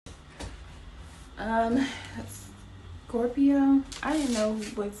Um, Scorpio. I didn't know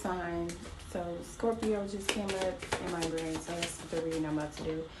what sign, so Scorpio just came up in my brain. So that's the reading I'm about to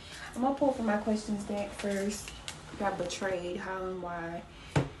do. I'm gonna pull for my questions back first. Got betrayed, how and why.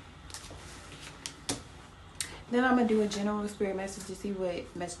 Then I'm gonna do a general spirit message to see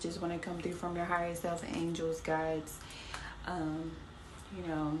what messages want to come through from your higher self, angels, guides. Um, you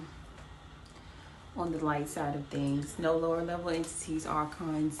know, on the light side of things. No lower level entities,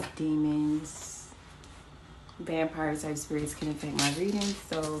 archons, demons, vampire type spirits can affect my readings.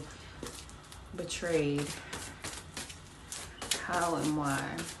 So, betrayed. How and why?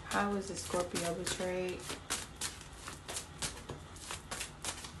 How is the Scorpio betrayed?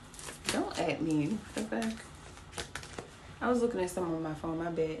 Don't at me. What the fuck? I was looking at something on my phone, my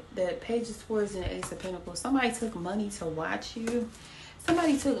bad. The page of swords and the ace of pentacles. Somebody took money to watch you.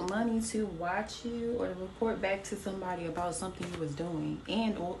 Somebody took money to watch you or to report back to somebody about something you was doing.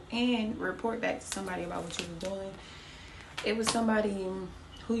 And report back to somebody about what you was doing. It was somebody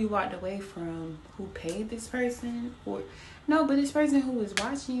who you walked away from who paid this person. Or no, but this person who was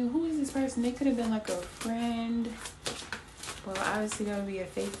watching you, who is this person? They could have been like a friend. Well, obviously that would be a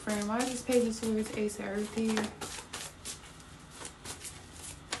fake friend. Why is this page of swords, ace of earth here?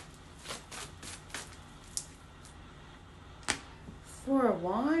 Four of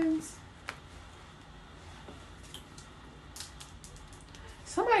Wands.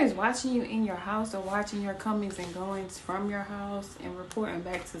 Somebody's watching you in your house or watching your comings and goings from your house and reporting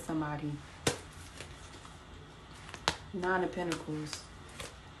back to somebody. Nine of Pentacles.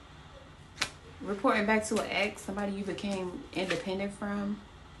 Reporting back to an ex, somebody you became independent from.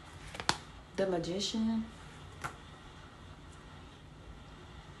 The Magician.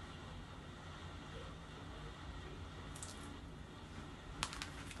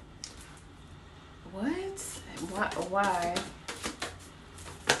 What? Why?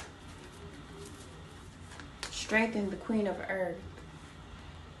 Strengthen the Queen of Earth.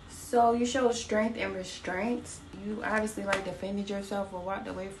 So you showed strength and restraint. You obviously like defended yourself or walked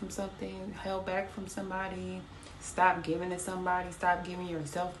away from something, held back from somebody, stop giving to somebody, stop giving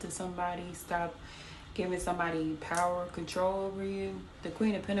yourself to somebody, stop giving somebody power, control over you. The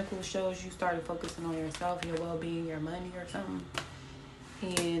Queen of Pentacles shows you started focusing on yourself, your well-being, your money or something.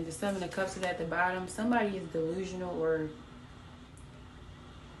 And the Seven of Cups is at the bottom. Somebody is delusional or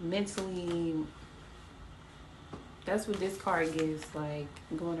mentally. That's what this card gives, like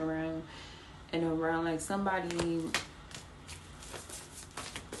going around and around. Like somebody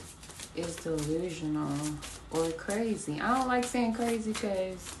is delusional or crazy. I don't like saying crazy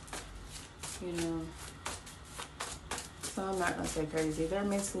because, you know, so I'm not going to say crazy. They're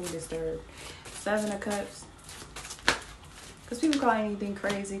mentally disturbed. Seven of Cups. Because people call anything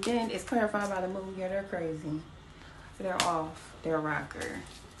crazy. Then it's clarified by the moon. Yeah, they're crazy. They're off. They're a rocker.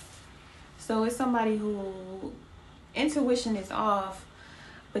 So it's somebody who intuition is off,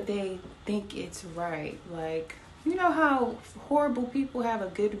 but they think it's right. Like, you know how horrible people have a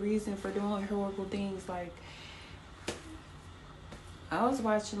good reason for doing horrible things? Like, I was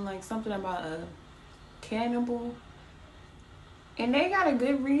watching like something about a cannibal, and they got a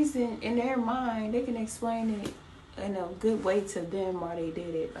good reason in their mind. They can explain it in a good way to them why they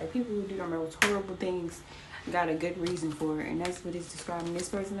did it. Like, people who do the most horrible things got a good reason for it, and that's what it's describing this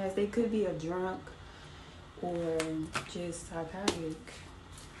person as. They could be a drunk or just psychotic.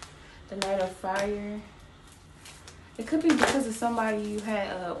 The Knight of Fire. It could be because of somebody you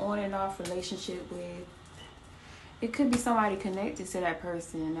had an on and off relationship with. It could be somebody connected to that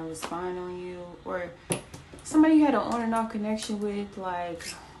person that was spying on you, or somebody you had an on and off connection with,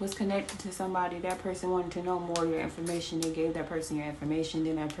 like was connected to somebody. That person wanted to know more of your information. They gave that person your information.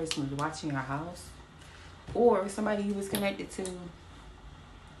 Then that person was watching your house. Or somebody you was connected to,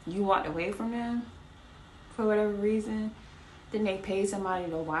 you walked away from them for whatever reason. Then they paid somebody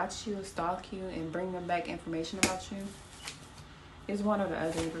to watch you, stalk you, and bring them back information about you. It's one or the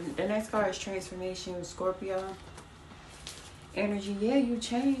other. The next card is Transformation, Scorpio. Energy, yeah, you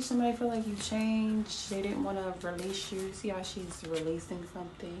changed. Somebody feel like you changed. They didn't want to release you. See how she's releasing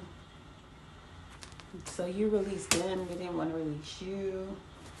something? So you released them. They didn't want to release you.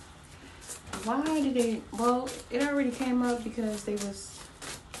 Why did they? Well, it already came up because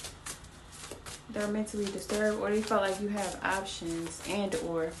they're mentally disturbed, or they felt like you have options, and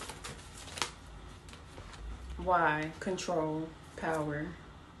or why? Control, power.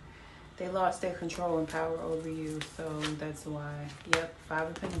 They lost their control and power over you, so that's why. Yep, Five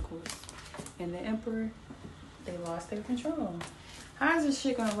of Pentacles. And the Emperor, they lost their control. How is this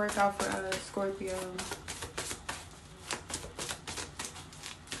shit gonna work out for Scorpio?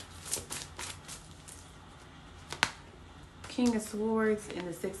 King of Swords and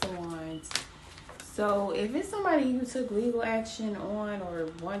the Six of Wands. So if it's somebody you took legal action on or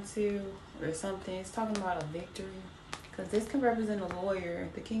want to or something, it's talking about a victory. Because this can represent a lawyer.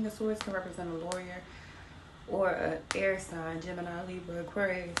 The King of Swords can represent a lawyer or a air sign, Gemini, Libra,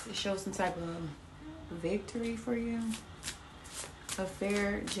 Aquarius. It shows some type of victory for you. A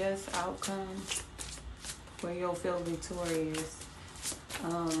fair, just outcome where you'll feel victorious.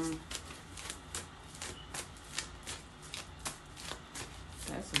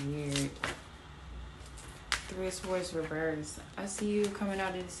 That's weird. Three of Swords reverse. I see you coming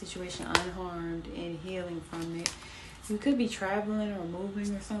out of the situation unharmed and healing from it. You could be traveling or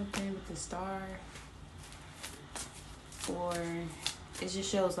moving or something with the star. Or it just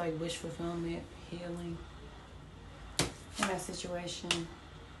shows like wish fulfillment, healing in that situation.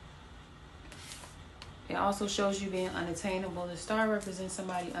 It also shows you being unattainable. The star represents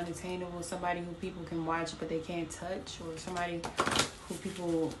somebody unattainable, somebody who people can watch but they can't touch, or somebody who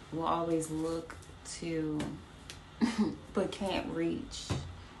people will always look to but can't reach.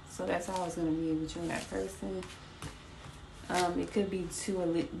 So that's how it's going to be with you and that person. It could be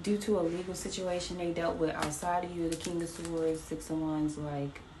due to a legal situation they dealt with outside of you. The King of Swords, Six of Wands,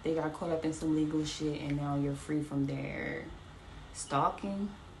 like they got caught up in some legal shit and now you're free from their stalking.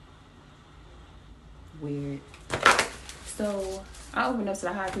 Weird. So I opened up to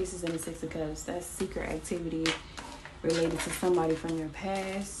the High Priestess and the Six of Cups. That's secret activity related to somebody from your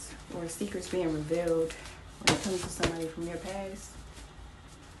past, or secrets being revealed when it comes to somebody from your past.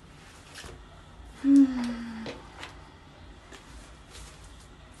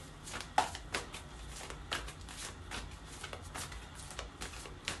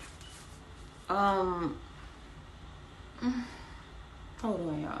 Hold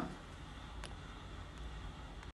on, y'all.